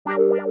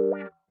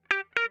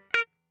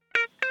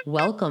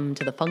Welcome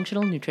to the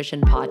Functional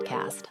Nutrition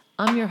Podcast.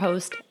 I'm your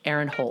host,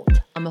 Erin Holt.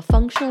 I'm a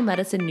functional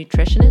medicine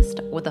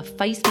nutritionist with a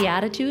feisty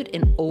attitude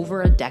and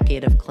over a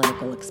decade of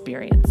clinical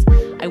experience.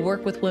 I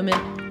work with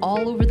women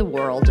all over the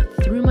world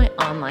through my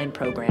online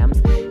programs,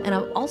 and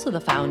I'm also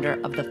the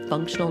founder of the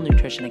Functional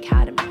Nutrition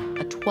Academy,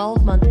 a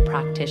 12-month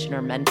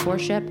practitioner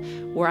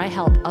mentorship where I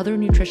help other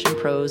nutrition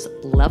pros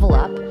level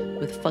up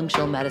with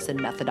functional medicine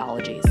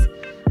methodologies.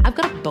 I've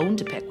got a bone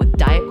to pick with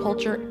diet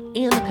culture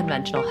and the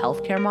conventional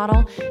healthcare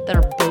model that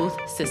are both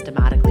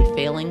systematically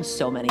failing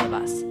so many of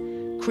us.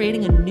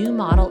 Creating a new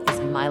model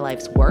is my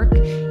life's work,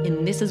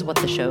 and this is what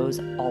the show's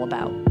all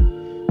about.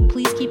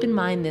 Please keep in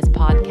mind this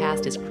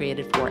podcast is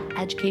created for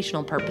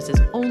educational purposes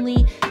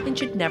only and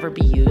should never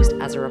be used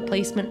as a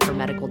replacement for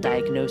medical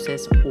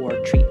diagnosis or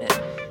treatment.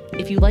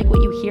 If you like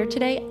what you hear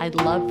today, I'd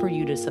love for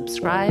you to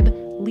subscribe,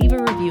 leave a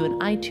review in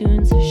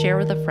iTunes, share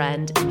with a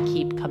friend, and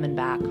keep coming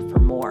back for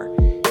more.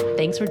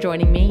 Thanks for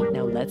joining me.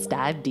 Now let's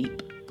dive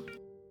deep.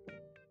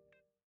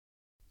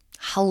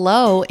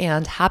 Hello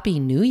and Happy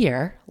New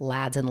Year,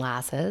 lads and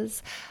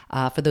lasses.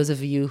 For those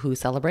of you who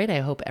celebrate, I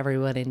hope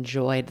everyone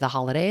enjoyed the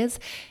holidays.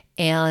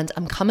 And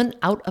I'm coming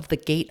out of the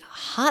gate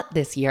hot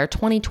this year,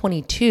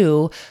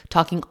 2022,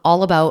 talking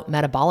all about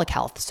metabolic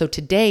health. So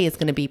today is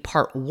going to be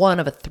part one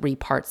of a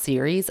 3-part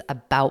series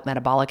about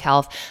metabolic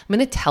health. I'm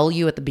going to tell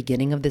you at the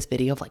beginning of this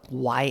video of like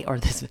why, or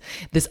this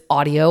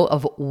audio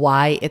of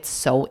why it's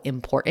so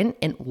important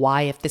and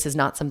why, if this is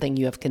not something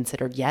you have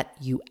considered yet,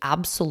 you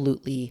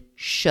absolutely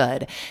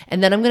should.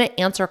 And then I'm going to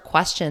answer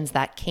questions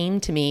that came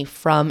to me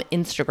from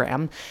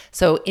Instagram.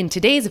 So in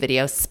today's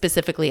video,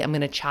 specifically, I'm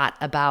going to chat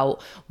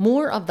about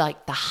more of the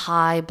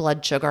high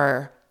blood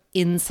sugar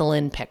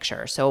insulin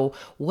picture. So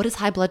what does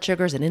high blood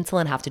sugars and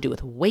insulin have to do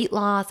with weight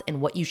loss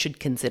and what you should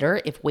consider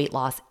if weight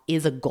loss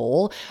is a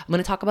goal? I'm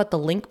going to talk about the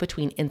link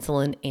between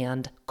insulin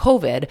and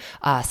COVID,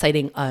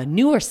 citing a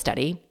newer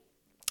study.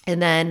 And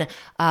then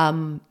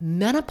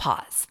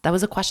menopause. That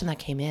was a question that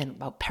came in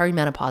about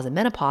perimenopause and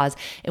menopause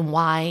and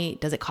why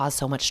does it cause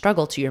so much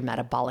struggle to your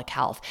metabolic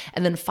health?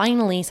 And then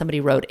finally, somebody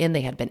wrote in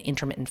they had been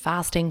intermittent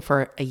fasting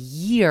for a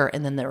year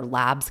and then their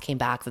labs came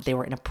back that they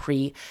were in a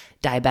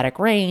pre-diabetic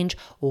range.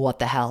 What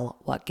the hell?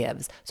 What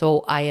gives?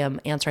 So I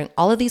am answering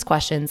all of these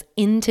questions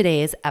in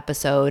today's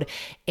episode.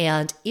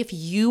 And if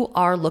you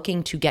are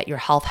looking to get your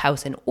health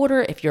house in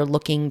order, if you're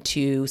looking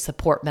to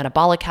support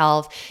metabolic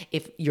health,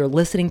 if you're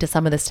listening to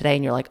some of this today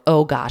and you're like,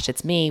 oh gosh,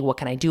 it's me, what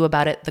can I do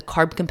about it? The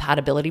Carb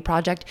Compatibility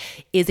Project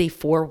is a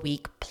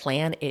 4-week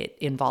plan. It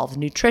involves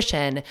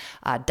nutrition,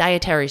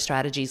 dietary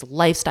strategies,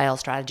 lifestyle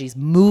strategies,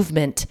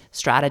 movement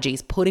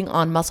strategies, putting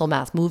on muscle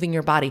mass, moving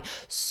your body,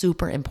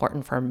 super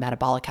important for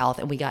metabolic health.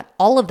 And we got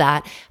all of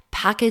that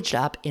packaged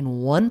up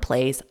in one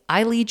place.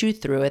 I lead you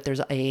through it.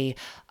 There's a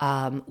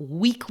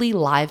weekly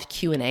live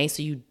Q&A,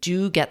 so you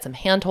do get some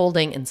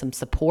hand-holding and some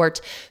support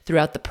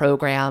throughout the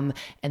program,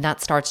 and that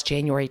starts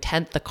January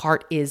 10th. The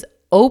cart is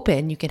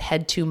open. You can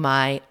head to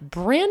my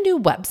brand new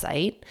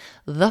website,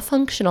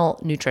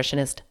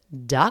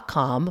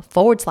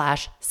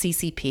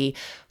 thefunctionalnutritionist.com/CCP.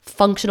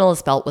 Functional is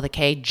spelled with a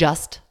K,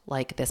 just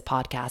like this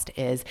podcast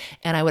is.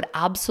 And I would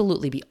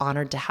absolutely be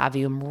honored to have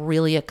you. I'm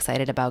really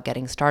excited about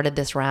getting started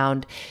this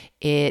round.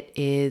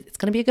 It's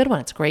going to be a good one.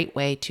 It's a great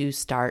way to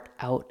start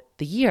out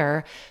the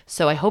year.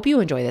 So I hope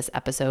you enjoy this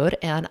episode,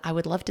 and I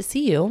would love to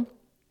see you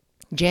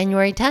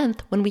January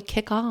 10th when we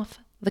kick off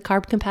the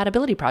Carb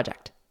Compatibility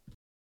Project.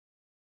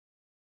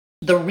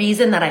 The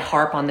reason that I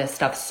harp on this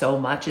stuff so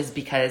much is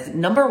because,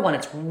 number one,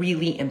 it's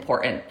really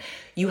important.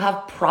 You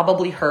have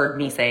probably heard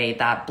me say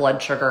that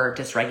blood sugar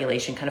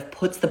dysregulation kind of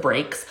puts the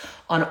brakes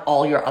on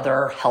all your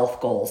other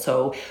health goals.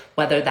 So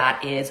whether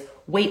that is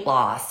weight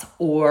loss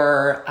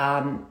or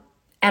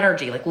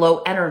energy, like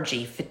low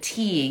energy,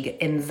 fatigue,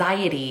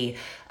 anxiety,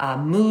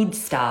 mood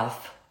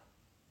stuff,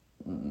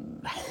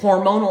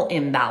 hormonal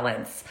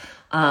imbalance,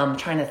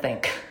 trying to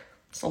think,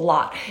 it's a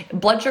lot.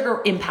 Blood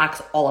sugar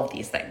impacts all of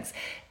these things.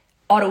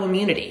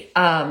 Autoimmunity.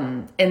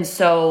 And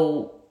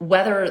so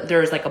whether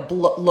there's like a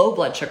low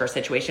blood sugar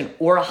situation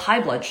or a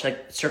high blood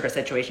sugar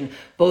situation,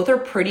 both are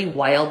pretty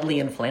wildly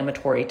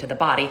inflammatory to the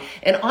body.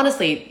 And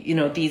honestly,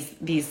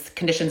 these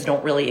conditions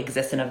don't really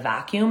exist in a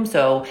vacuum.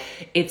 So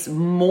it's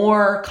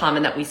more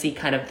common that we see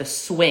kind of the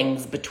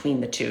swings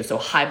between the two. So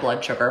high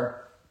blood sugar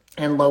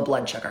and low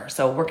blood sugar.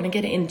 So we're going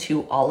to get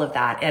into all of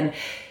that. And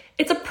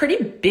it's a pretty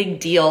big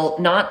deal,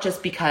 not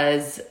just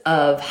because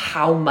of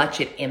how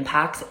much it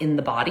impacts in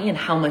the body and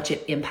how much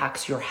it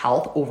impacts your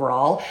health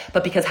overall,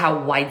 but because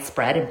how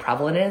widespread and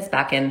prevalent it is.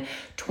 Back in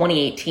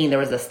 2018, there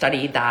was a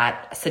study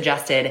that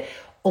suggested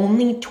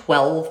only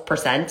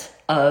 12%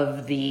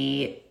 of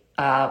the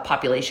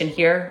population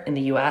here in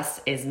the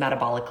US is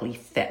metabolically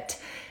fit.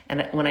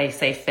 And when I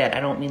say fit, I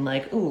don't mean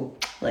like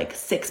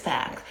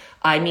 6-pack.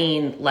 I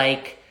mean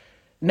like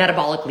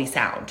metabolically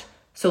sound.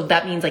 So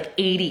that means like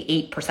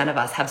 88% of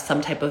us have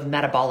some type of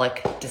metabolic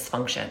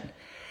dysfunction.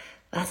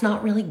 That's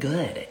not really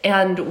good.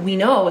 And we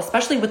know,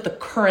 especially with the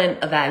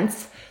current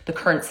events, the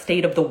current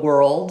state of the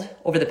world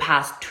over the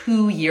past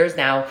 2 years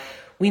now,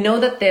 we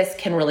know that this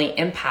can really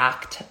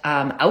impact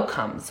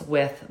outcomes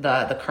with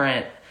the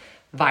current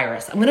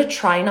virus. I'm going to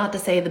try not to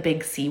say the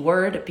big C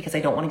word because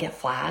I don't want to get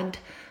flagged,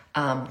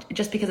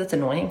 just because it's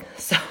annoying.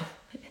 So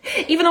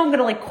even though I'm going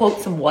to like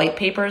quote some white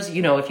papers,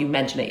 you know, if you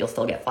mention it, you'll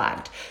still get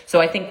flagged. So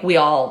I think we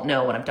all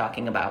know what I'm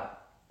talking about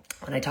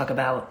when I talk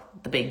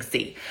about the big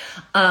C.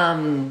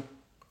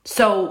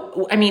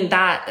 So, I mean,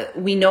 that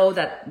we know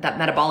that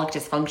metabolic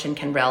dysfunction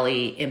can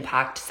really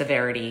impact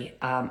severity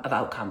of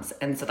outcomes.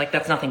 And so like,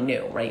 that's nothing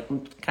new, right?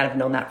 We've kind of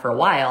known that for a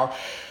while.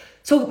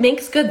 So it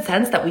makes good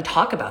sense that we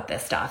talk about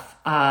this stuff.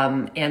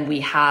 And we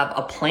have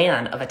a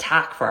plan of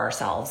attack for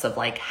ourselves of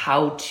like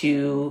how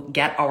to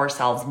get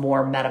ourselves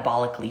more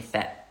metabolically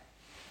fit.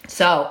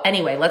 So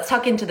anyway, let's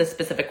talk into the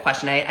specific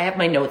question. I have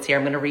my notes here.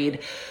 I'm going to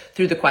read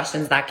through the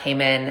questions that came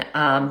in.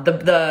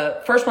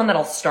 The first one that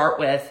I'll start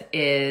with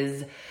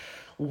is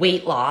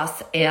weight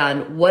loss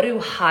and what do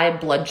high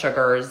blood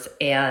sugars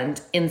and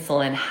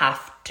insulin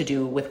have to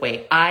do with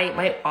weight?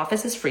 My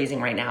office is freezing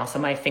right now, so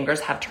my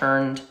fingers have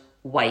turned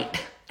white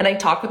and I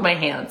talk with my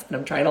hands and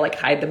I'm trying to like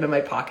hide them in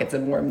my pockets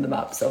and warm them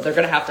up. So they're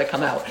going to have to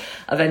come out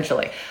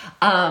eventually.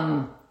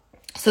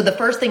 So the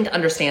first thing to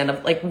understand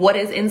of like, what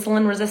is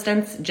insulin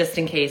resistance, just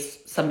in case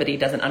somebody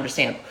doesn't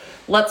understand,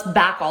 let's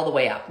back all the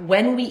way up.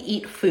 When we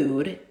eat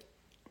food,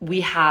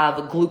 we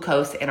have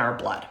glucose in our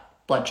blood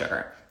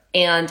sugar.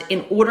 And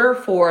in order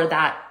for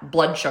that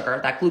blood sugar,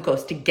 that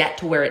glucose to get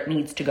to where it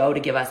needs to go to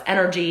give us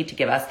energy, to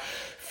give us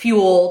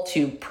fuel,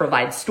 to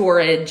provide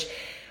storage,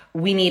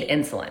 we need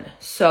insulin.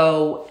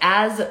 So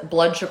as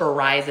blood sugar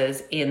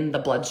rises in the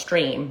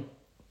bloodstream,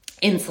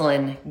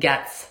 insulin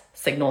gets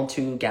signaled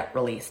to get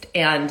released.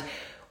 And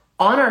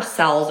on our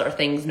cells are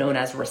things known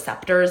as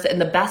receptors. And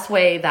the best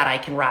way that I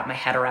can wrap my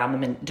head around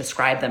them and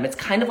describe them, it's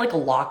kind of like a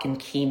lock and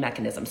key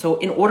mechanism. So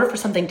in order for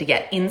something to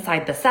get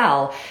inside the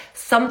cell,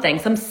 some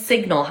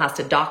signal has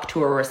to dock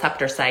to a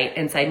receptor site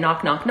and say,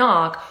 knock, knock,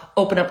 knock,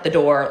 open up the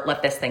door,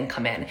 let this thing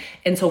come in.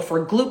 And so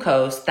for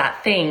glucose,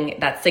 that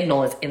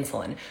signal is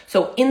insulin.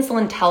 So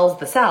insulin tells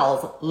the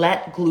cells,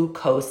 let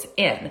glucose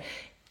in.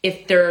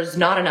 If there's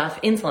not enough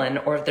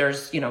insulin, or if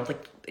there's,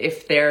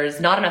 if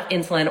there's not enough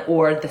insulin,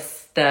 or the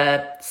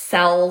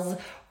cells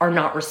are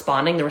not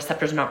responding, the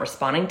receptors are not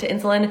responding to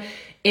insulin,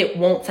 it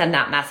won't send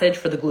that message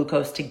for the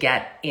glucose to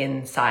get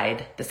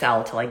inside the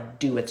cell to like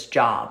do its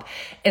job.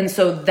 And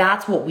so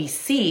that's what we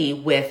see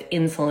with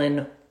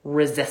insulin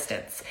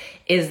resistance,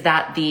 is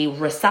that the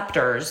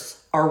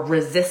receptors are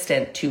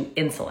resistant to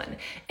insulin.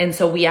 And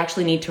so we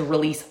actually need to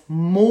release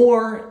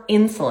more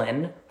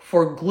insulin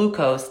for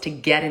glucose to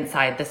get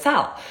inside the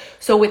cell.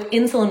 So with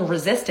insulin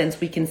resistance,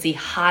 we can see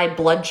high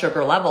blood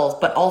sugar levels,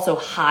 but also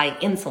high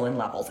insulin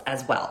levels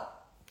as well.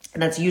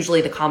 And that's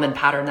usually the common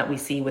pattern that we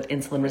see with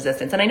insulin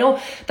resistance. And I know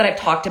that I've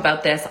talked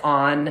about this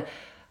on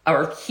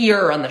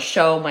the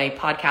show, my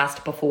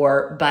podcast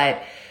before,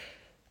 but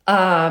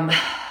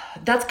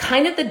that's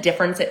kind of the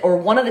difference, or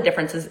one of the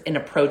differences in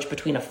approach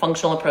between a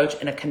functional approach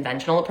and a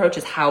conventional approach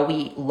is how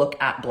we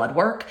look at blood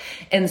work.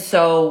 And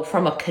so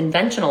from a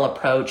conventional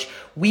approach,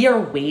 we are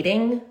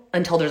waiting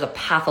until there's a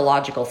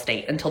pathological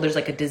state, until there's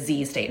like a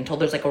disease state, until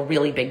there's like a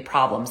really big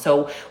problem.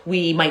 So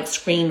we might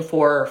screen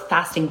for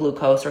fasting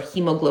glucose or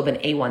hemoglobin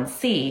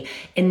A1C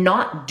and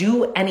not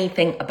do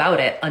anything about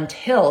it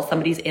until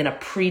somebody's in a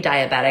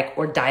pre-diabetic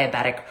or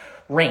diabetic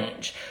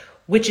range,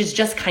 which is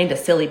just kind of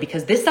silly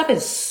because this stuff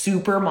is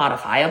super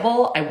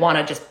modifiable. I want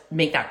to just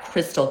make that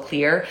crystal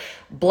clear.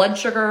 Blood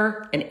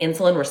sugar and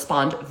insulin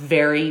respond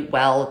very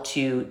well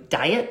to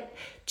diet,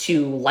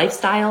 to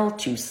lifestyle,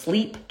 to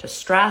sleep, to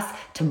stress,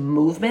 to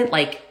movement.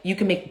 Like you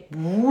can make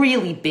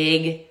really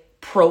big,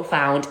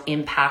 profound,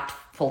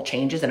 impactful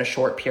changes in a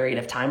short period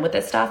of time with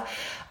this stuff.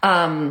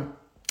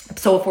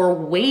 So if we're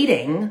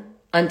waiting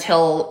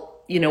until,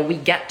 we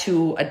get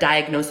to a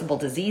diagnosable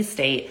disease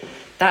state,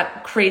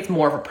 that creates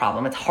more of a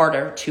problem. It's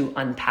harder to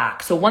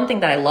unpack. So one thing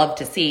that I love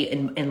to see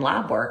in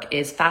lab work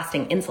is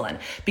fasting insulin,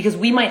 because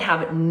we might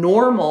have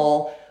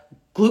normal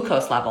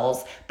glucose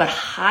levels, but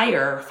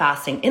higher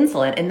fasting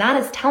insulin. And that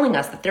is telling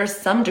us that there's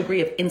some degree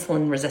of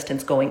insulin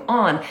resistance going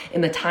on,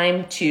 and the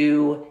time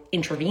to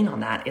intervene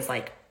on that is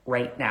like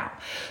right now.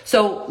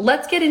 So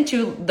let's get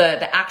into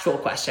the actual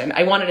question.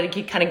 I wanted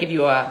to kind of give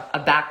you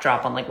a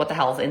backdrop on like what the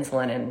hell is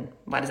insulin and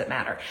why does it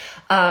matter?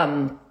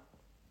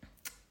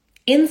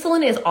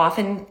 Insulin is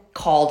often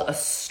called a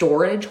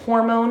storage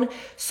hormone.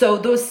 So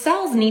those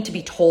cells need to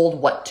be told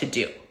what to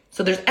do.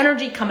 So there's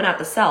energy coming at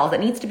the cell that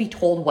needs to be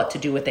told what to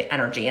do with the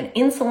energy. And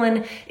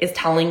insulin is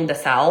telling the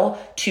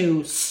cell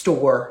to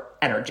store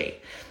energy.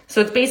 So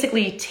it's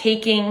basically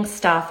taking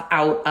stuff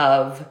out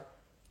of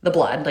the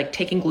blood, like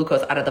taking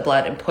glucose out of the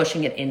blood and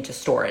pushing it into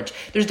storage.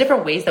 There's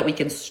different ways that we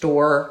can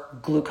store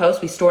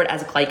glucose. We store it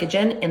as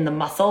glycogen in the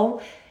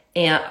muscle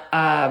and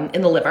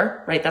in the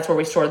liver, right? That's where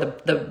we store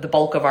the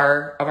bulk of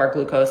our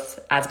glucose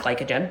as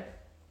glycogen.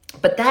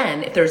 But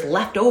then if there's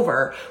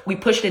leftover, we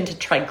push it into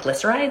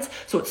triglycerides,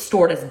 so it's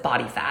stored as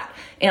body fat.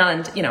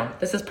 And,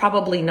 this is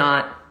probably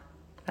not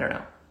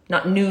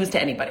news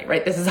to anybody,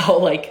 right? This is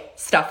all like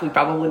stuff we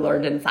probably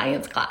learned in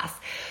science class.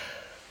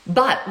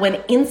 But when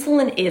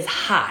insulin is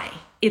high,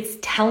 it's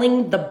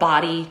telling the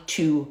body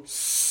to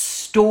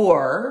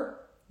store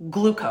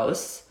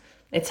glucose.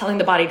 It's telling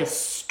the body to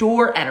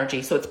store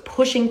energy. So it's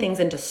pushing things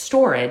into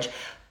storage.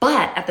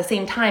 But at the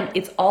same time,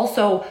 it's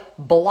also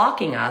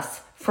blocking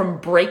us from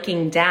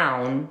breaking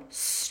down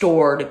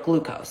stored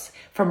glucose,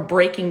 from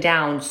breaking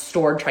down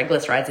stored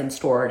triglycerides and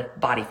stored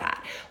body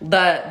fat.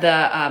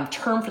 The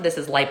term for this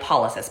is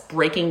lipolysis,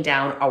 breaking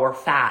down our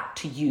fat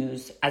to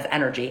use as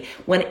energy.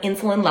 When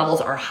insulin levels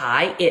are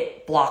high,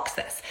 it blocks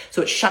this.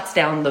 So it shuts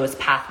down those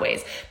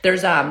pathways.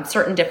 There's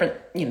certain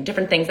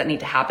different things that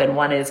need to happen.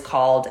 One is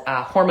called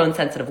hormone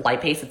sensitive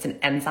lipase. It's an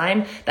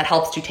enzyme that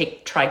helps to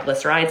take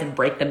triglycerides and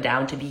break them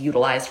down to be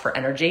utilized for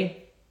energy.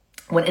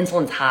 When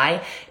insulin's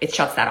high, it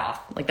shuts that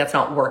off. Like, that's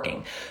not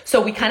working. So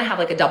we kind of have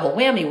like a double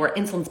whammy where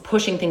insulin's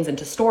pushing things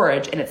into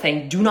storage and it's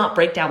saying, do not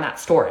break down that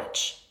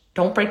storage.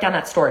 Don't break down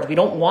that storage. We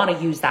don't want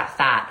to use that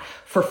fat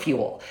for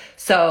fuel.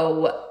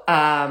 So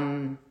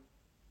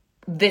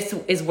this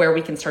is where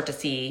we can start to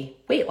see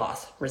weight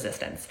loss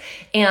resistance.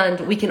 And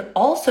we can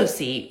also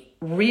see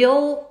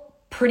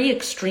pretty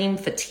extreme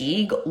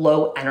fatigue,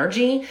 low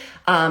energy.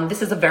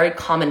 This is a very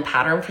common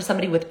pattern for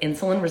somebody with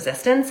insulin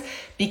resistance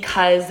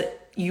because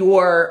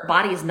your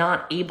body is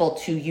not able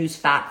to use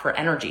fat for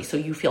energy. So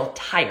you feel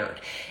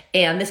tired.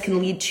 And this can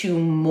lead to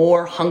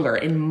more hunger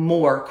and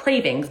more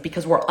cravings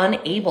because we're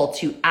unable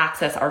to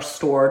access our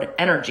stored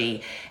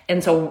energy.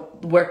 And so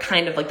we're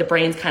kind of like, the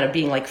brain's kind of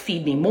being like,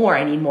 feed me more.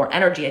 I need more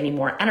energy. I need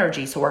more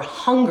energy. So we're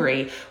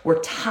hungry. We're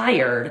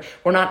tired.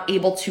 We're not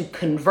able to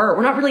convert.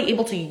 We're not really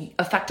able to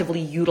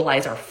effectively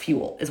utilize our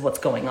fuel is what's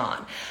going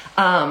on.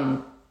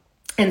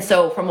 And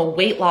so from a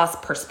weight loss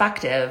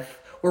perspective,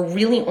 we're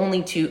really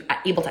only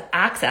able to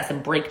access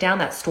and break down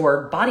that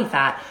stored body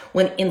fat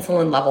when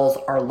insulin levels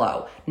are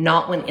low,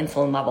 not when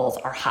insulin levels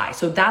are high.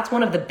 So that's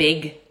one of the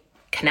big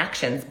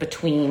connections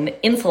between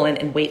insulin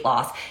and weight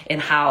loss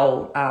and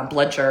how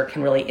blood sugar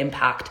can really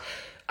impact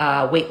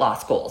weight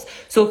loss goals.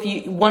 So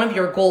if one of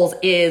your goals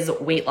is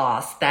weight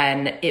loss,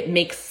 then it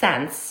makes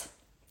sense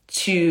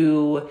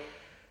to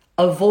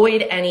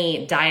avoid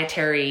any type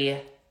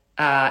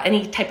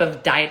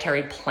of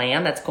dietary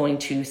plan that's going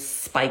to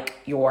spike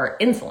your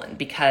insulin,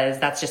 because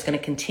that's just going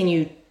to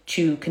continue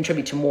to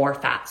contribute to more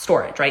fat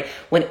storage, right?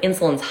 When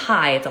insulin's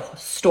high, it's a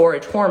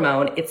storage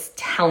hormone. It's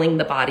telling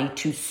the body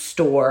to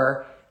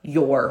store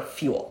your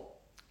fuel.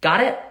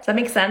 Got it? Does that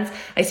make sense?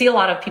 I see a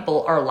lot of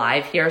people are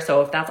live here.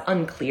 So if that's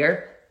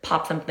unclear,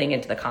 pop something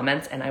into the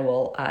comments and I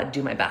will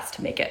do my best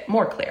to make it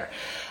more clear.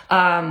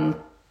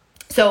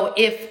 So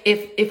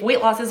if weight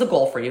loss is a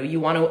goal for you, you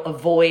want to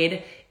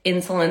avoid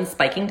insulin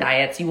spiking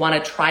diets. You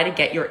want to try to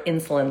get your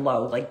insulin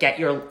low, like get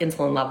your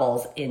insulin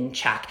levels in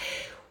check.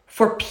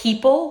 For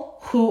people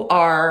who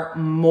are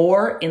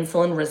more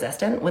insulin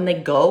resistant, when they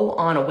go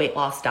on a weight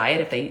loss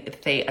diet,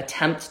 if they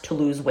attempt to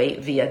lose weight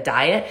via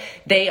diet,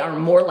 they are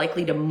more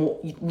likely to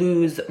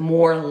lose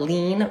more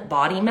lean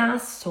body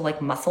mass, so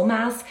like muscle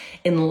mass,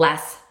 and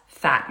less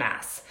fat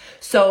mass.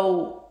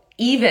 So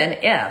even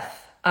if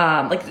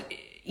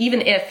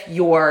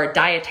your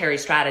dietary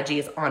strategy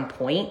is on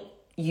point,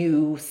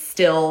 you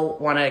still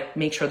want to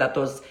make sure that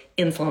those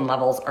insulin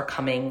levels are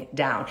coming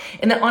down.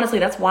 And then honestly,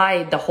 that's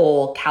why the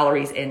whole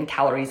calories in,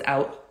 calories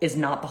out is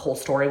not the whole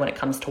story when it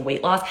comes to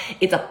weight loss.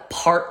 It's a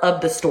part of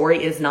the story,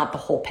 it is not the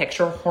whole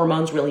picture.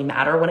 Hormones really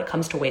matter when it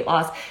comes to weight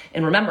loss.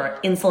 And remember,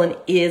 insulin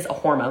is a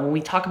hormone. When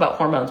we talk about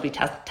hormones, we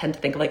tend to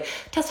think of like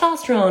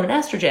testosterone and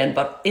estrogen,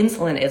 but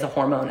insulin is a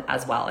hormone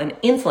as well. And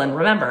insulin,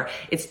 remember,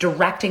 it's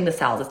directing the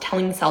cells. It's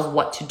telling the cells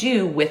what to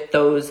do with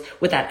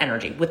that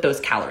energy, with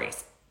those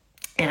calories.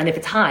 And if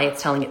it's high,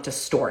 it's telling it to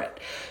store it.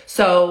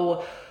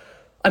 So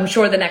I'm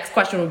sure the next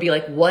question would be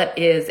like, what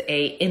is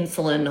a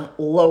insulin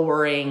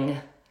lowering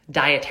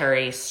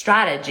dietary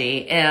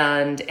strategy?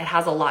 And it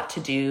has a lot to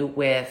do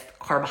with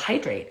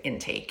carbohydrate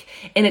intake.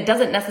 And it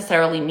doesn't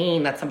necessarily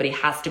mean that somebody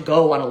has to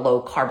go on a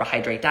low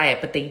carbohydrate diet,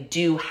 but they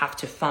do have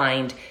to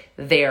find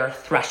their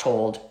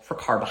threshold for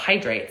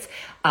carbohydrates.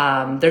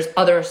 There's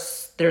other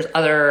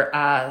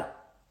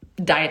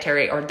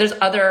dietary, or there's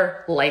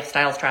other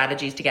lifestyle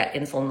strategies to get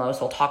insulin low.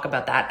 So we'll talk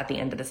about that at the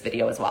end of this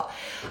video as well.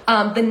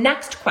 The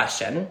next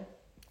question,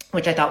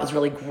 which I thought was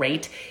really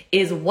great,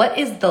 is what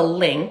is the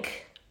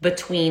link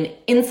between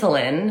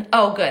insulin?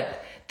 Oh, good.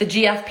 The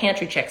GF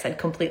Pantry Chick said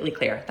completely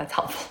clear. That's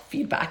helpful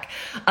feedback.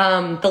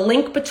 The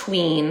link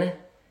between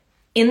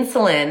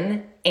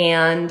insulin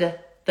and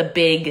the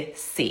big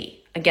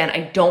C. Again,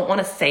 I don't want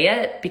to say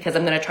it because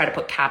I'm going to try to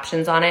put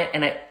captions on it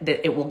and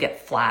it will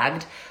get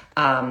flagged,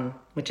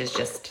 which is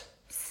just,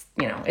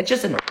 it's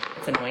just annoying.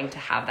 It's annoying to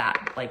have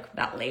that, like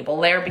that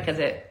label there because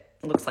it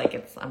looks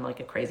like I'm like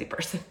a crazy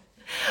person.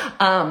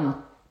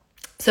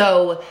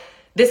 So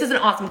this is an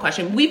awesome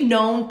question. We've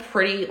known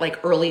pretty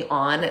early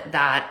on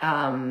that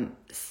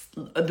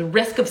the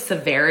risk of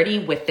severity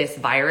with this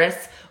virus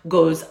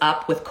goes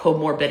up with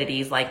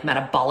comorbidities like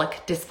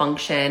metabolic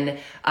dysfunction,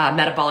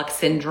 metabolic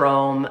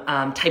syndrome,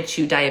 type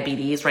 2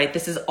 diabetes, right?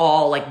 This is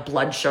all like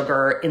blood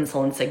sugar,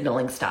 insulin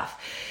signaling stuff.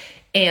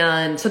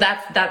 And so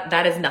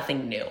that is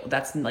nothing new.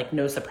 That's like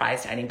no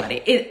surprise to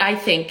anybody. I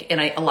think, and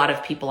a lot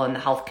of people in the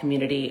health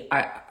community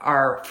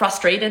are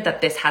frustrated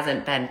that this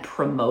hasn't been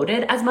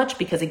promoted as much,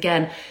 because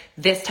again,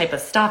 this type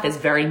of stuff is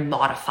very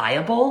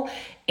modifiable.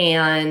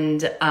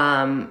 And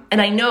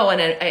I know,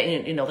 and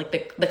I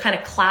like the kind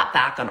of clap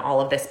back on all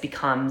of this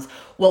becomes,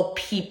 well,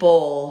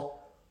 people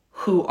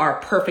who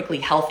are perfectly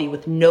healthy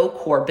with no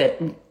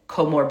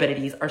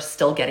comorbidities are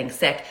still getting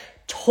sick.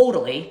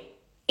 Totally.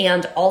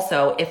 And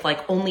also, if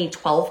like only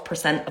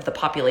 12% of the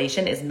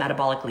population is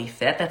metabolically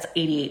fit, that's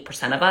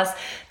 88% of us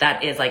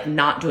that is like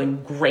not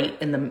doing great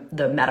in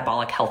the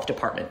metabolic health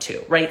department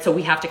too, right? So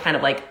we have to kind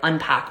of like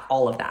unpack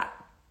all of that.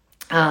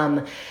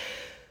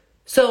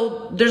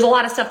 So there's a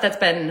lot of stuff that's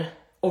been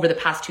over the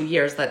past 2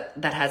 years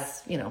that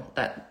has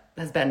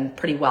been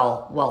pretty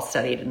well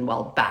studied and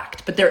well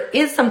backed. But there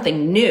is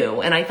something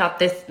new, and I thought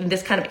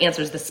this kind of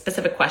answers the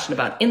specific question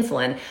about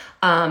insulin,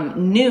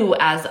 new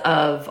as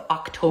of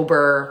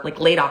October, like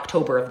late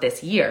October of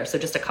this year, so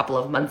just a couple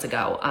of months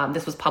ago.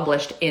 This was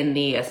published in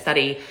the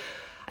study,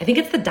 I think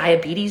it's the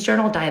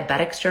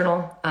Diabetics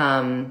Journal.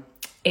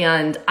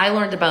 And I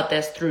learned about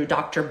this through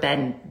Dr.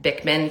 Ben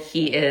Bickman.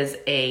 He is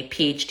a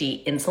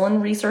PhD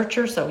insulin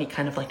researcher, so he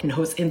kind of like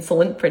knows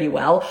insulin pretty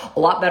well, a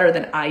lot better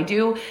than I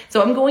do. So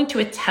I'm going to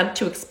attempt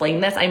to explain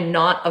this. I'm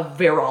not a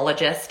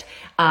virologist.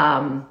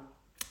 I'm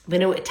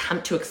going to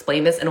attempt to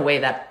explain this in a way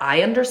that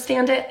I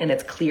understand it and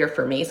it's clear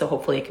for me. So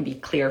hopefully it can be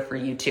clear for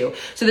you too.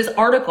 So this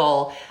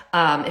article,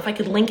 if I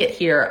could link it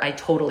here, I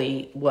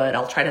totally would.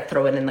 I'll try to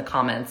throw it in the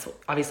comments.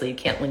 Obviously you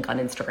can't link on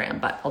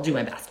Instagram, but I'll do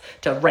my best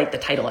to write the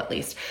title at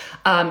least.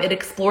 It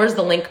explores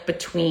the link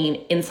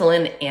between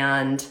insulin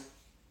and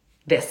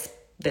this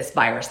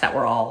virus that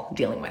we're all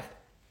dealing with.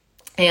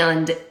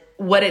 And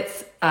what it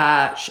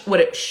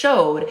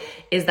showed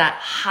is that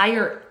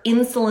higher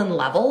insulin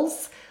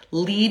levels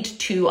lead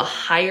to a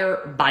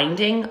higher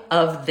binding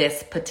of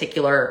this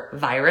particular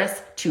virus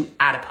to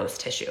adipose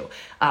tissue.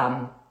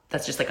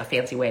 That's just like a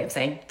fancy way of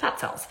saying fat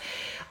cells.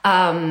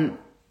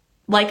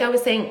 Like I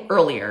was saying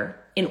earlier,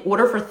 in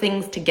order for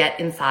things to get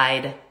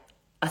inside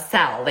a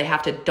cell, they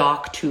have to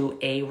dock to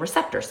a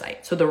receptor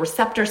site. So the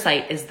receptor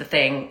site is the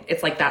thing,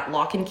 it's like that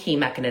lock and key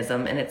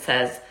mechanism, and it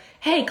says,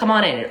 hey, come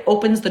on in. It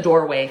opens the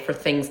doorway for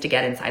things to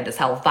get inside the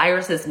cell.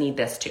 Viruses need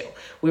this too.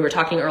 We were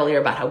talking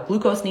earlier about how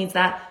glucose needs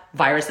that.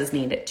 Viruses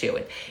need it too.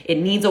 It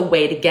needs a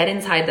way to get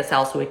inside the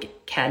cell so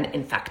it can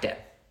infect it.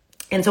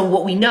 And so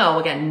what we know,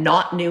 again,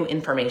 not new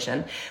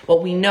information,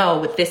 what we know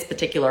with this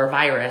particular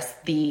virus,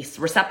 the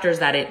receptors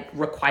that it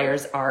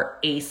requires are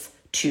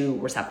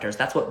ACE2 receptors.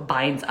 That's what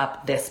binds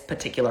up this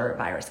particular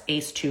virus,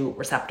 ACE2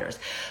 receptors.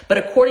 But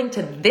according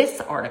to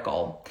this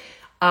article,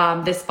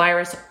 this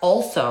virus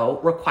also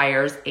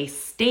requires a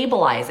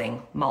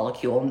stabilizing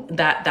molecule.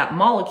 That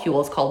molecule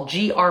is called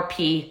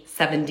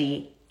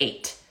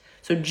GRP78.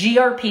 So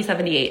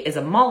GRP78 is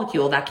a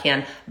molecule that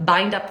can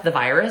bind up the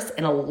virus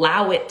and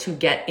allow it to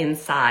get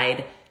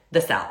inside the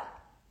cell,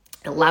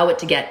 allow it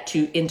to get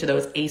into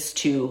those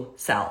ACE2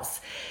 cells.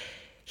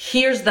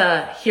 Here's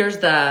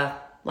the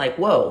like,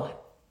 whoa.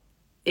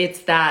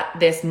 It's that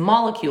this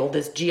molecule,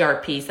 this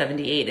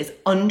GRP78, is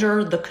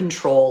under the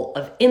control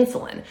of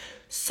insulin.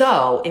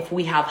 So if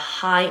we have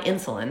higher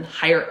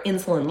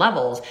insulin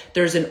levels,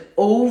 there's an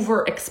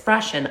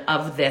overexpression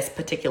of this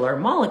particular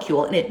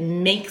molecule, and it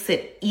makes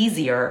it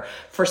easier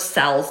for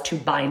cells to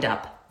bind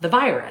up the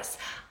virus.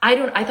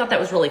 I thought that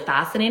was really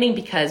fascinating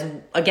because,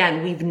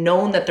 again, we've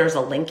known that there's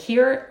a link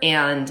here,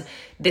 and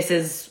this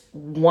is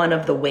one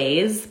of the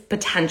ways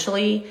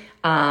potentially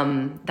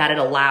that it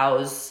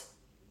allows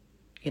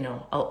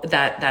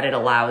that it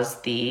allows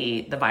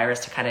the virus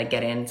to kind of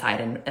get inside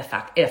and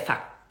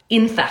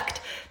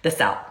infect the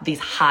cell, these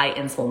high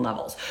insulin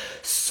levels.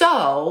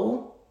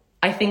 So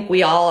I think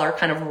we all are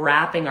kind of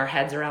wrapping our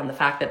heads around the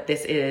fact that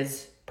this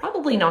is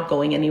probably not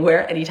going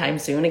anywhere anytime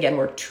soon. Again,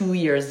 we're 2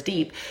 years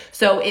deep.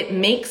 So it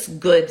makes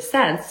good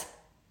sense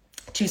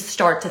to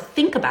start to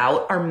think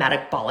about our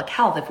metabolic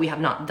health if we have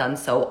not done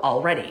so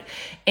already.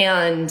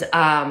 And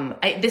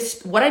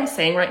what I'm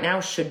saying right now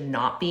should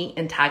not be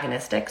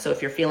antagonistic. So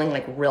if you're feeling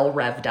like real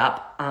revved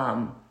up,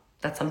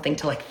 that's something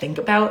to like think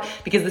about,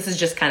 because this is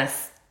just kind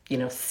of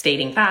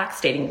stating facts,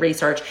 stating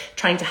research,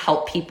 trying to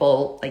help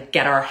people like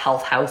get our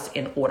health house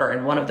in order.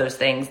 And one of those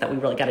things that we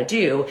really got to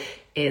do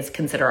is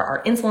consider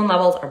our insulin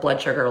levels, our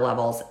blood sugar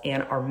levels,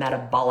 and our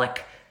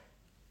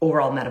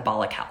overall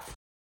metabolic health.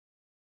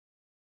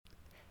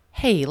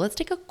 Hey, let's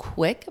take a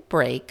quick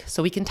break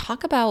so we can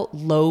talk about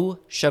low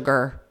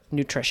sugar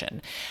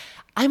nutrition.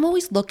 I'm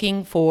always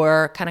looking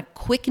for kind of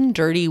quick and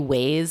dirty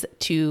ways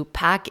to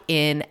pack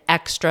in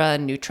extra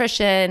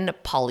nutrition,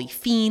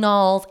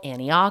 polyphenols,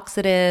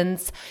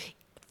 antioxidants,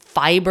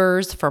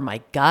 fibers for my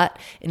gut,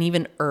 and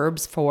even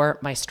herbs for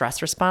my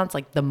stress response.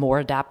 Like the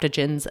more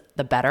adaptogens,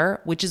 the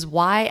better, which is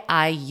why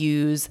I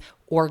use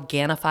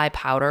Organifi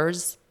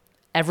powders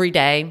every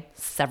day,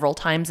 several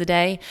times a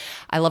day.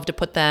 I love to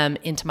put them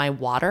into my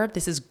water.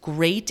 This is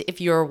great if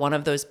you're one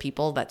of those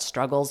people that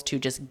struggles to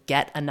just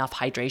get enough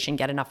hydration,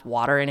 get enough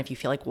water. And if you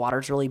feel like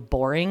water's really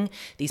boring,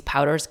 these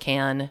powders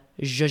can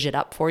zhuzh it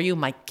up for you.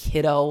 My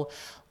kiddo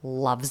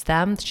loves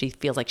them. She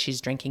feels like she's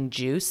drinking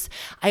juice.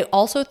 I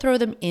also throw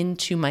them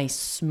into my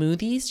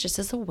smoothies just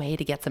as a way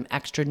to get some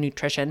extra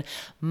nutrition.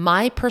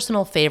 My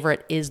personal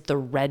favorite is the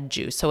red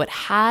juice. So it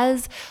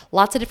has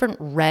lots of different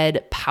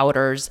red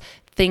powders,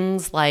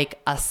 things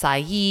like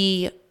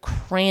acai,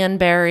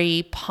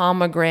 cranberry,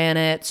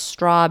 pomegranate,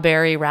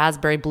 strawberry,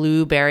 raspberry,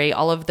 blueberry,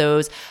 all of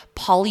those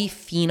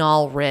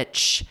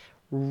polyphenol-rich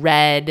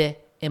red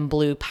and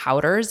blue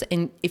powders.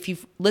 And if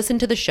you've listened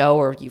to the show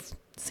or you've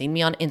seen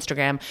me on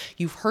Instagram,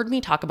 you've heard me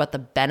talk about the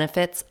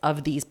benefits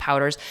of these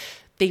powders.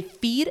 They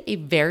feed a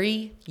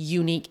very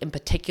unique and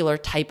particular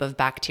type of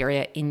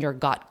bacteria in your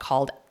gut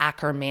called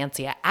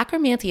Akkermansia.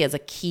 Akkermansia is a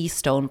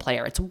keystone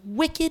player. It's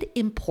wicked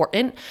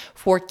important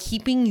for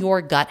keeping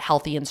your gut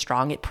healthy and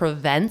strong. It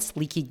prevents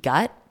leaky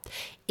gut.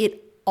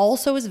 It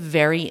also is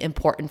very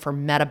important for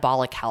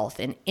metabolic health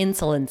and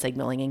insulin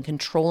signaling and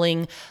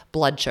controlling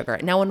blood sugar.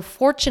 Now,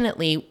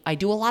 unfortunately, I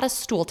do a lot of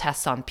stool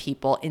tests on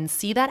people and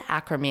see that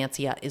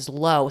Akkermansia is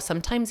low,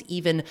 sometimes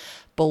even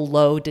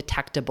below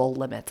detectable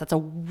limits. That's a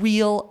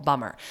real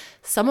bummer.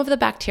 Some of the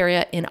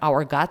bacteria in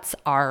our guts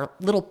are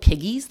little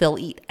piggies. They'll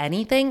eat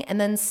anything.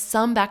 And then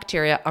some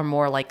bacteria are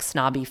more like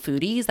snobby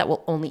foodies that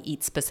will only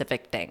eat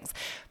specific things.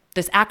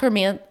 This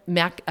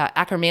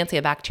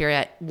Akkermansia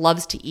bacteria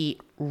loves to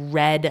eat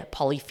red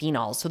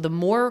polyphenols. So the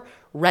more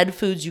red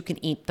foods you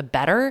can eat, the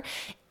better.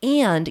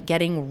 And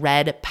getting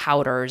red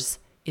powders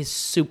is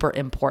super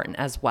important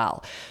as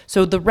well.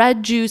 So the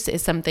red juice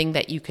is something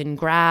that you can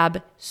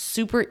grab,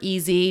 super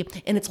easy,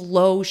 and it's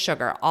low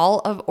sugar.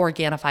 All of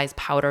Organifi's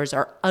powders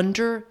are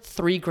under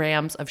 3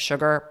 grams of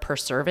sugar per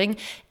serving,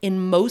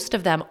 and most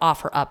of them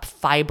offer up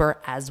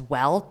fiber as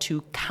well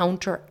to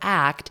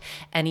counteract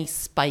any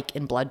spike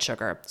in blood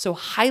sugar. So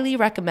highly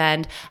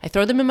recommend. I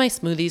throw them in my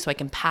smoothies so I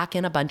can pack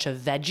in a bunch of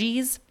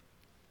veggies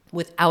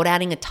without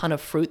adding a ton of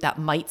fruit that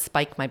might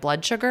spike my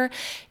blood sugar,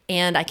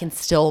 and I can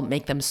still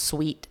make them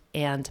sweet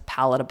and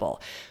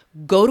palatable.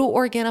 Go to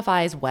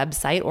Organifi's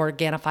website,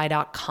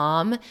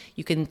 Organifi.com.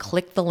 You can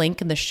click the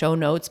link in the show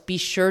notes. Be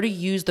sure to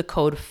use the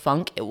code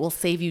FUNK. It will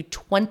save you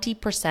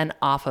 20%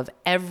 off of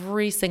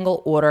every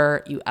single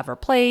order you ever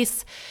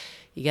place.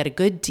 You get a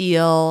good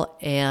deal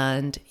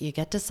and you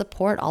get to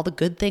support all the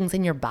good things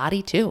in your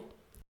body too.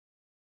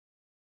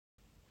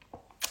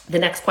 The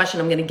next question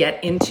I'm going to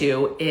get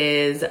into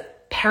is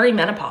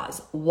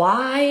perimenopause.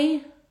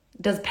 Why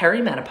does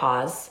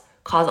perimenopause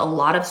cause a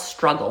lot of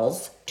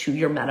struggles to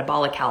your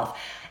metabolic health?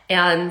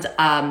 And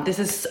this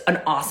is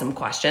an awesome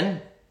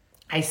question.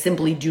 I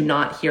simply do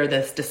not hear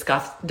this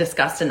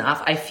discussed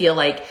enough. I feel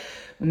like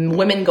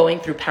women going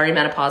through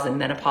perimenopause and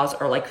menopause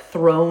are like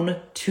thrown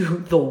to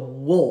the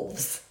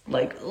wolves.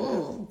 Like,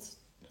 ugh, it's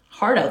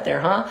hard out there,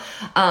 huh?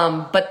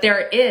 But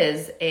there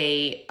is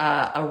a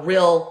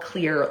real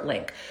clear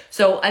link.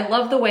 So I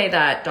love the way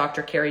that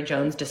Dr. Carrie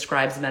Jones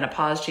describes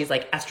menopause. She's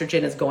like,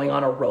 estrogen is going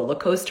on a roller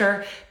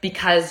coaster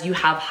because you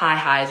have high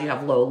highs, you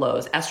have low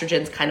lows.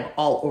 Estrogen's kind of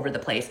all over the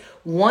place.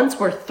 Once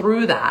we're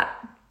through that,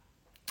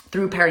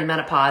 through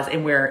perimenopause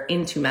and we're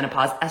into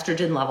menopause,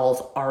 estrogen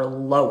levels are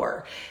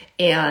lower.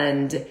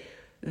 And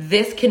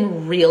this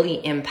can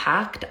really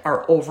impact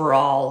our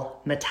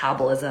overall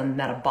metabolism,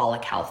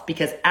 metabolic health,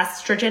 because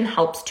estrogen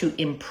helps to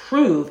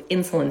improve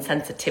insulin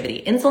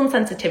sensitivity. Insulin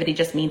sensitivity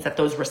just means that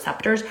those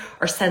receptors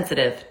are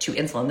sensitive to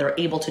insulin. They're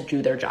able to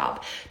do their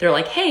job. They're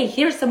like, hey,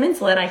 here's some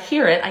insulin. I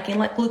hear it. I can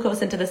let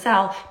glucose into the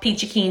cell.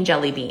 Peachy keen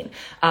jelly bean.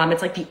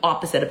 It's like the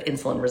opposite of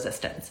insulin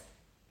resistance.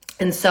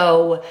 And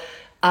so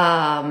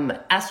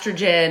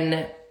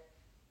estrogen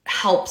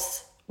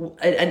helps.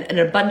 An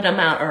abundant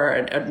amount or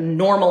a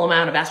normal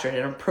amount of estrogen,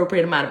 an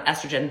appropriate amount of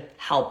estrogen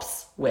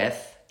helps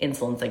with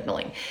insulin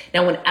signaling.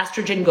 Now, when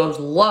estrogen goes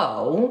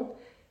low,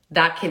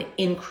 that can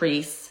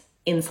increase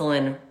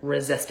insulin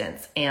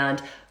resistance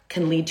and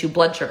can lead to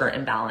blood sugar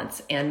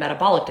imbalance and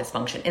metabolic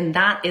dysfunction. And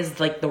that is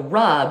like the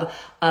rub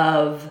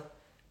of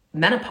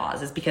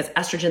menopause, is because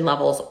estrogen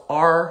levels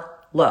are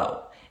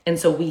low. And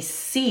so we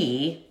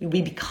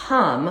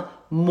become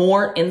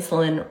more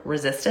insulin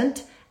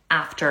resistant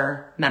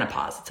after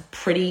menopause. It's a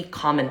pretty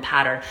common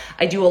pattern.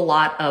 I do a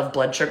lot of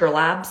blood sugar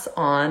labs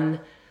on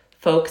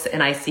folks,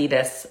 and I see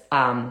this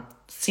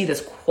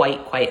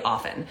quite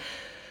often.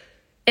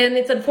 And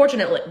it's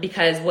unfortunate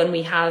because when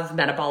we have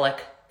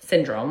metabolic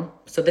syndrome,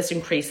 so this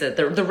increases,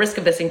 the risk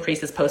of this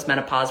increases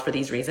post-menopause for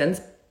these reasons,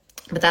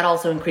 but that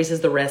also increases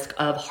the risk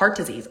of heart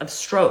disease, of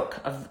stroke,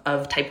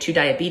 of type 2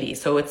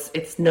 diabetes. So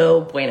it's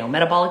no bueno.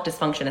 Metabolic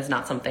dysfunction is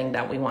not something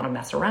that we want to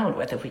mess around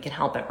with if we can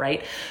help it,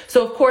 right?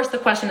 So of course the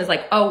question is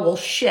like, oh, well,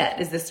 shit,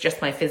 is this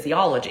just my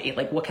physiology?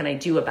 Like, what can I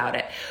do about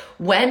it?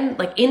 When,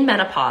 like in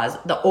menopause,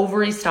 the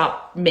ovaries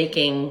stop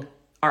making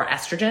our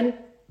estrogen,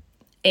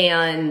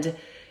 and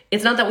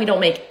it's not that we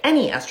don't make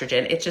any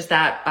estrogen. It's just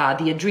that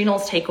the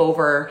adrenals take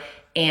over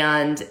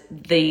and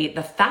the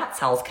fat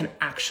cells can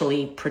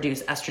actually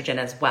produce estrogen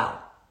as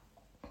well.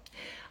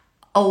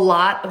 A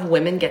lot of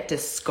women get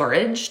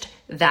discouraged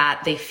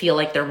that they feel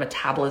like their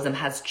metabolism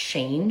has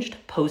changed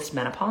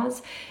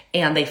post-menopause,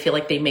 and they feel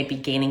like they may be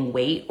gaining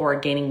weight or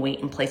gaining weight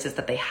in places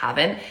that they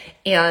haven't.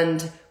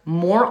 And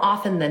more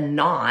often than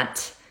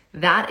not,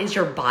 that is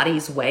your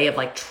body's way of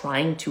like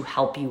trying to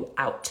help you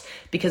out,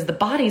 because the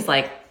body's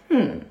like, we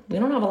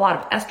don't have a lot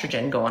of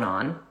estrogen going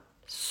on.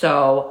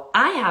 So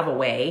I have a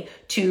way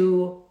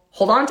to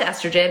hold on to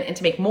estrogen and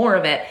to make more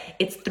of it.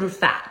 It's through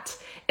fat.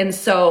 And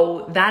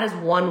so that is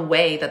one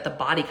way that the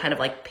body kind of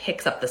like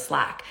picks up the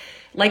slack.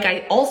 Like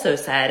I also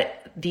said,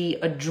 the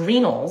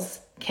adrenals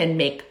can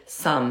make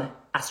some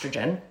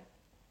estrogen,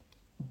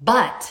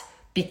 but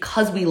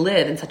because we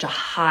live in such a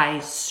high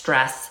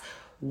stress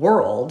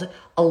world,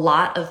 a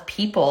lot of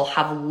people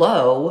have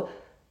low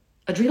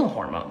adrenal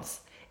hormones.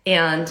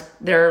 And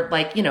they're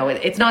like,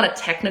 it's not a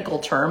technical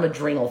term,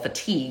 adrenal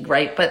fatigue,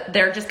 right? But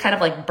they're just kind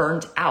of like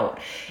burnt out.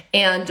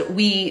 And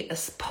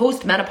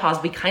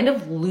post-menopause, we kind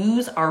of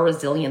lose our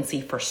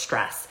resiliency for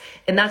stress.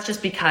 And that's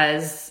just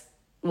because,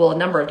 a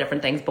number of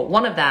different things, but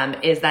one of them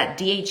is that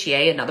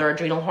DHEA, another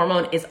adrenal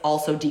hormone, is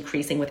also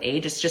decreasing with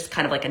age. It's just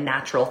kind of like a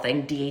natural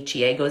thing.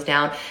 DHEA goes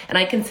down. And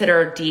I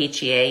consider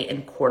DHEA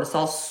and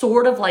cortisol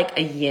sort of like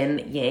a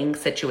yin-yang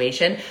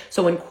situation.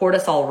 So when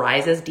cortisol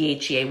rises,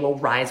 DHEA will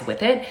rise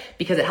with it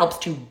because it helps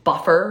to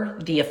buffer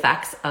the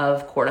effects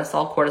of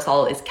cortisol.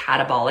 Cortisol is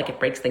catabolic. It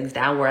breaks things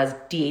down, whereas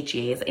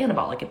DHEA is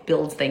anabolic. It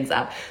builds things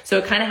up. So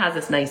it kind of has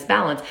this nice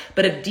balance.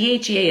 But if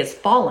DHEA is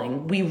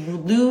falling, we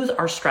lose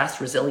our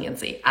stress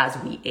resiliency as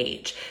we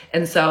age.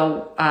 And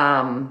so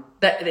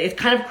that it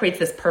kind of creates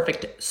this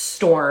perfect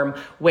storm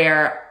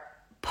where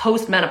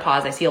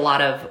post-menopause, I see a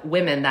lot of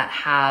women that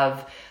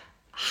have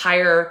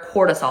higher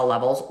cortisol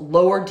levels,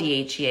 lower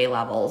DHEA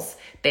levels.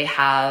 They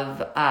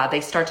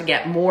start to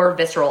get more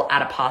visceral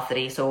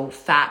adiposity, so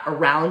fat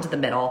around the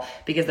middle,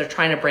 because they're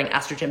trying to bring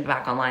estrogen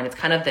back online. It's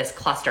kind of this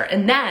cluster.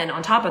 And then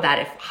on top of that,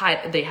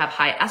 if they have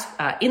high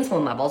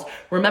insulin levels,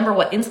 remember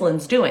what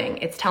insulin's doing.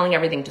 It's telling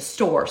everything to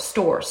store.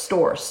 So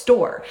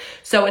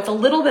it's a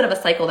little bit of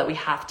a cycle that we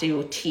have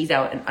to tease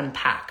out and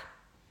unpack.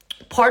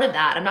 Part of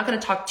that, I'm not going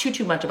to talk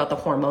too much about the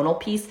hormonal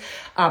piece.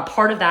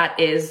 Part of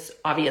that is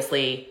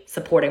obviously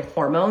supporting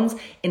hormones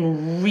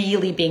and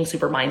really being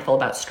super mindful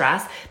about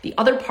stress. The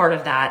other part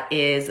of that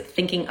is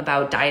thinking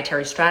about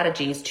dietary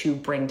strategies to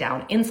bring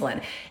down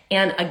insulin.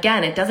 And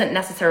again, it doesn't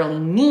necessarily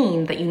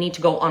mean that you need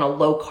to go on a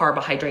low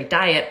carbohydrate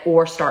diet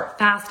or start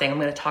fasting. I'm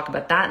going to talk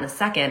about that in a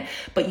second,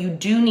 but you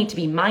do need to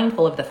be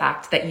mindful of the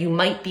fact that you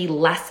might be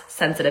less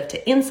sensitive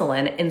to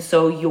insulin. And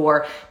so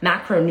your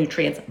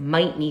macronutrients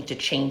might need to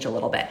change a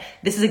little bit.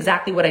 This is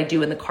exactly what I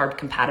do in the Carb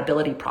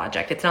Compatibility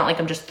Project. It's not like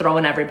I'm just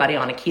throwing everybody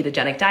on a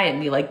ketogenic diet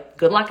and be like,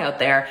 good luck out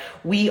there.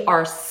 We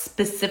are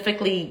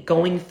specifically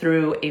going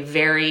through a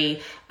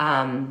very,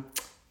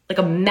 like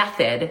a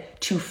method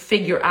to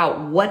figure out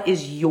what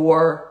is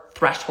your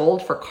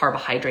threshold for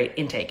carbohydrate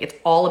intake. It's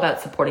all about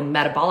supporting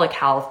metabolic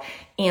health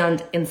and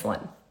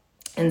insulin.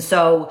 And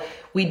so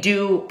we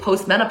do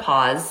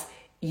post-menopause,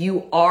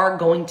 you are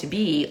going to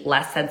be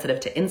less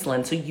sensitive to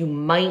insulin. So you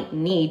might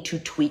need to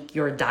tweak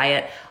your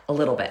diet a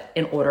little bit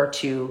in order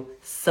to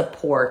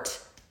support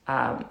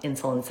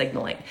insulin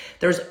signaling.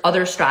 There's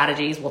other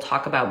strategies we'll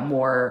talk about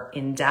more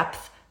in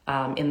depth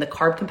in the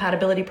Carb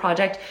Compatibility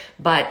Project,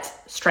 but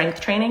strength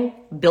training,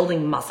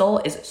 building muscle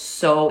is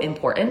so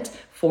important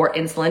for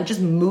insulin. Just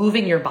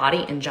moving your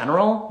body in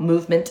general.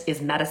 Movement is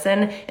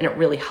medicine, and it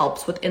really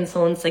helps with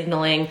insulin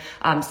signaling.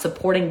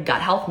 Supporting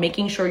gut health,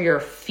 making sure you're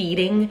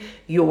feeding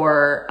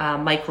your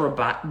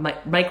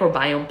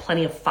microbiome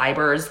plenty of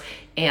fibers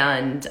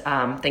and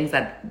things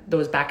that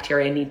those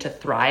bacteria need to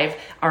thrive.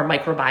 Our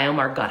microbiome,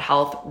 our gut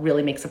health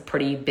really makes a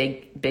pretty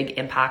big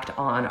impact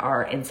on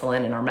our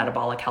insulin and our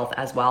metabolic health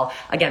as well.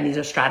 Again, these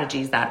are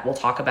strategies that we'll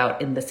talk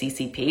about in the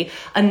CCP.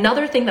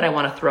 Another thing that I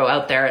want to throw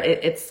out there,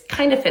 it's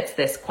kind of fits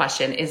this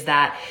question, is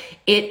that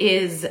it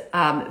is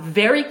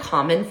very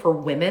common for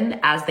women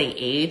as they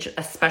age,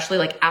 especially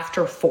like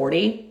after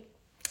 40.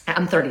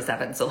 I'm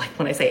 37, so like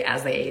when I say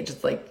as they age,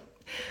 it's like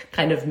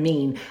kind of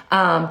mean.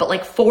 But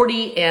like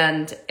 40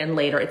 and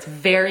later, it's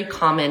very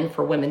common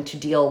for women to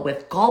deal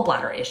with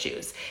gallbladder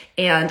issues.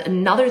 And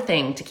another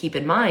thing to keep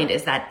in mind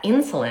is that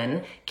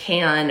insulin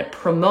can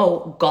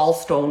promote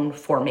gallstone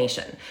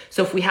formation.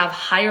 So if we have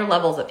higher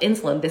levels of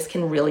insulin, this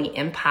can really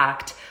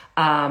impact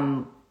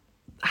gallstones.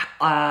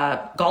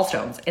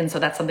 And so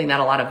that's something that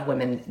a lot of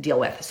women deal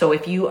with. So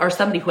if you are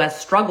somebody who has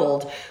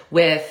struggled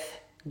with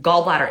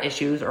gallbladder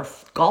issues or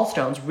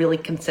gallstones, really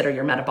consider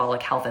your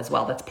metabolic health as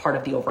well. That's part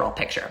of the overall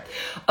picture.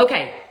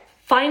 Okay,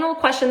 final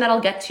question that I'll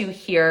get to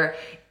here.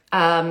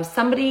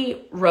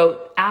 Somebody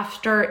wrote,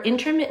 after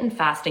intermittent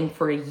fasting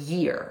for a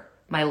year,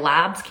 my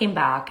labs came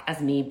back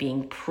as me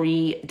being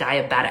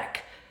pre-diabetic.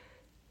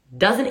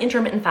 Doesn't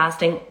intermittent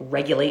fasting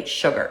regulate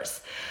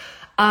sugars?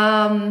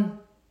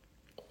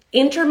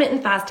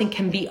 Intermittent fasting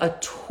can be a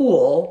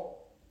tool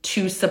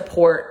to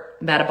support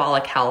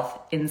metabolic health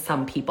in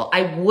some people.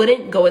 I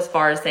wouldn't go as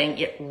far as saying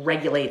it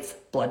regulates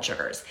blood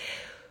sugars.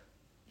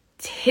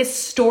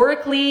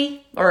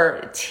 Historically,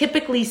 or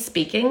typically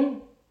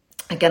speaking,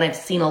 again, I've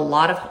seen a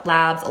lot of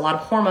labs, a lot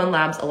of hormone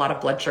labs, a lot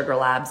of blood sugar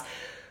labs.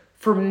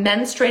 For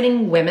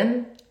menstruating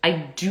women, I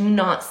do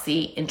not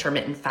see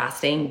intermittent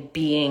fasting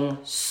being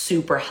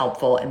super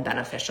helpful and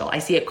beneficial. I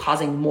see it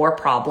causing more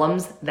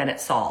problems than it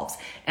solves.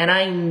 And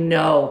I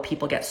know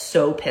people get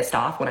so pissed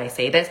off when I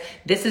say this.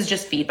 This is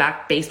just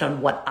feedback based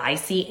on what I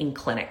see in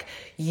clinic.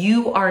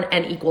 You are an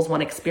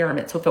N=1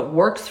 experiment. So if it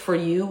works for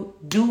you,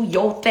 do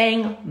your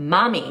thing,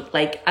 mommy.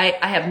 Like I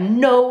have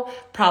no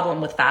problem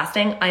with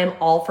fasting. I am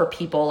all for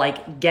people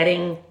like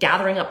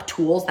gathering up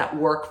tools that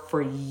work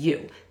for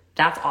you.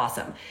 That's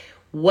awesome.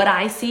 What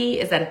I see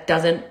is that it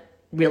doesn't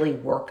really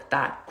work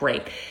that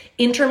great.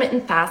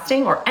 Intermittent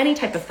fasting or any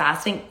type of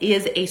fasting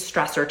is a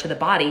stressor to the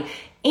body.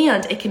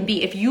 And it can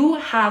be, if you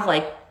have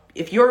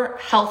if your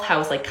health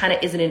house kind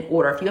of isn't in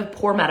order, if you have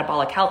poor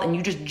metabolic health and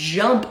you just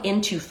jump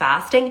into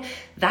fasting,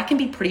 that can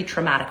be pretty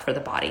traumatic for the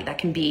body. That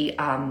can be,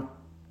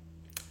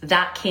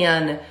 that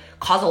can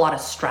cause a lot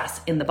of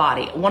stress in the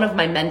body. One of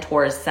my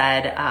mentors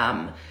said,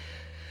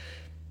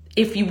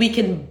 if we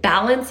can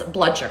balance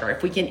blood sugar,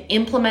 if we can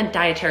implement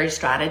dietary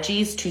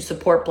strategies to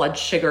support blood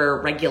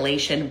sugar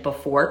regulation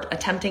before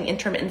attempting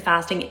intermittent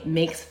fasting, it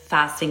makes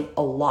fasting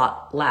a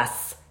lot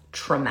less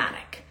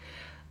traumatic,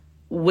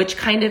 which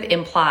kind of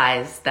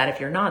implies that if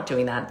you're not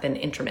doing that, then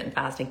intermittent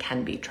fasting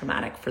can be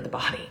traumatic for the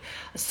body.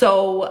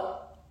 So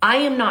I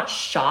am not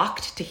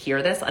shocked to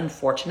hear this,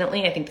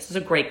 unfortunately. I think this is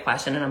a great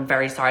question, and I'm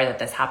very sorry that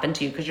this happened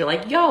to you because you're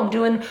like, yo, I'm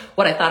doing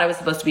what I thought I was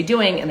supposed to be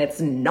doing, and it's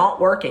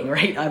not working,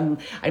 right? I'm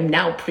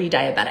now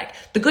pre-diabetic.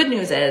 The good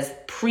news is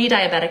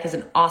pre-diabetic is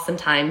an awesome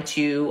time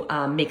to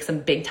make some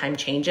big time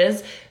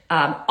changes.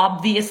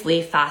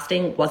 Obviously,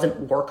 fasting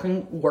wasn't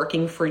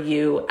working for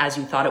you as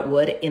you thought it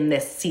would in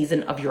this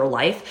season of your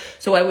life.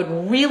 So what I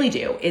would really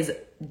do is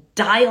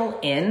dial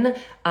in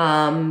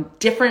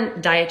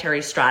different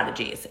dietary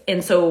strategies.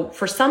 And so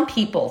for some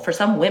people, for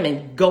some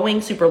women,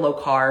 going super low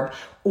carb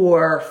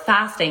or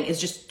fasting is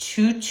just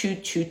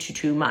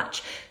too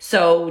much.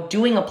 So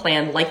doing a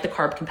plan like the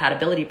Carb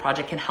Compatibility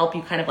Project can help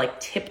you kind of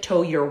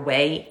tiptoe your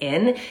way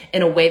in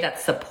a way that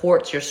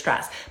supports your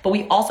stress. But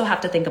we also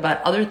have to think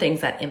about other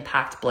things that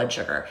impact blood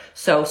sugar.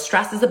 So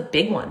stress is a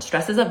big one.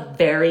 Stress is a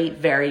very,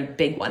 very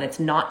big one. It's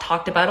not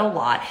talked about a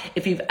lot.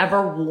 If you've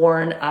ever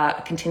worn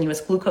a continuous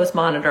glucose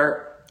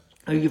monitor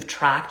or you've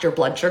tracked your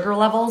blood sugar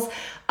levels,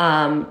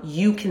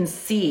 you can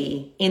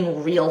see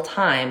in real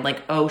time,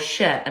 oh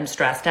shit, I'm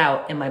stressed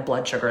out and my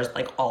blood sugar is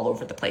all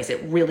over the place. It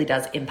really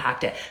does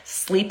impact it.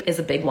 Sleep is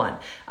a big one.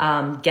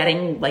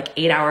 Getting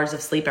 8 hours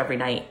of sleep every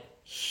night,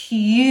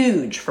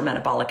 huge for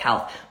metabolic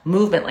health.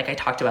 Movement, like I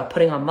talked about,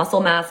 putting on muscle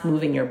mass,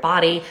 moving your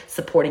body,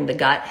 supporting the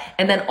gut.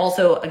 And then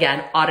also,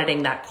 again,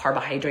 auditing that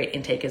carbohydrate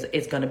intake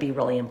is going to be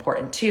really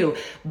important too.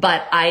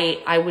 But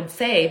I would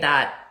say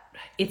that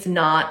it's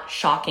not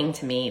shocking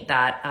to me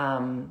that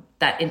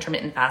that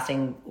intermittent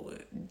fasting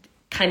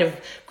kind of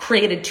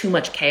created too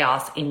much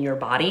chaos in your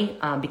body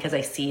because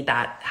I see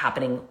that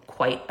happening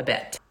quite a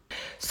bit.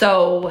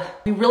 So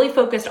we really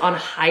focused on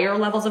higher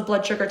levels of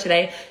blood sugar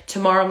today.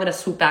 Tomorrow I'm going to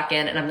swoop back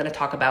in and I'm going to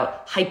talk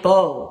about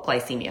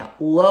hypoglycemia,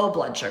 low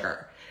blood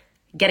sugar,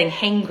 getting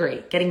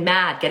hangry, getting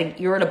mad, getting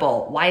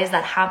irritable. Why is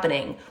that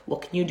happening?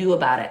 What can you do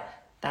about it?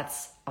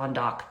 That's on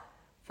doc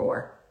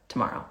for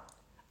tomorrow.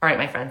 All right,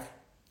 my friends,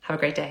 have a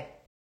great day.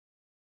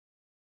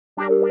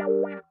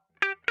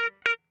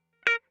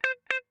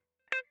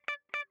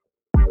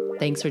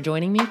 Thanks for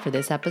joining me for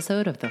this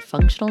episode of the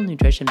Functional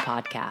Nutrition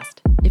Podcast.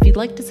 If you'd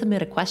like to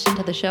submit a question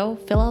to the show,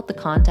 fill out the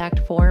contact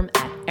form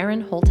at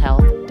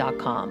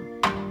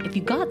erinholthealth.com. If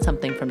you got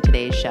something from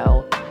today's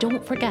show,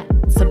 don't forget,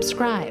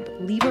 subscribe,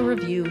 leave a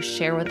review,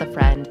 share with a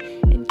friend,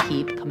 and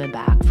keep coming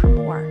back for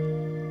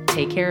more.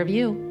 Take care of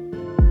you.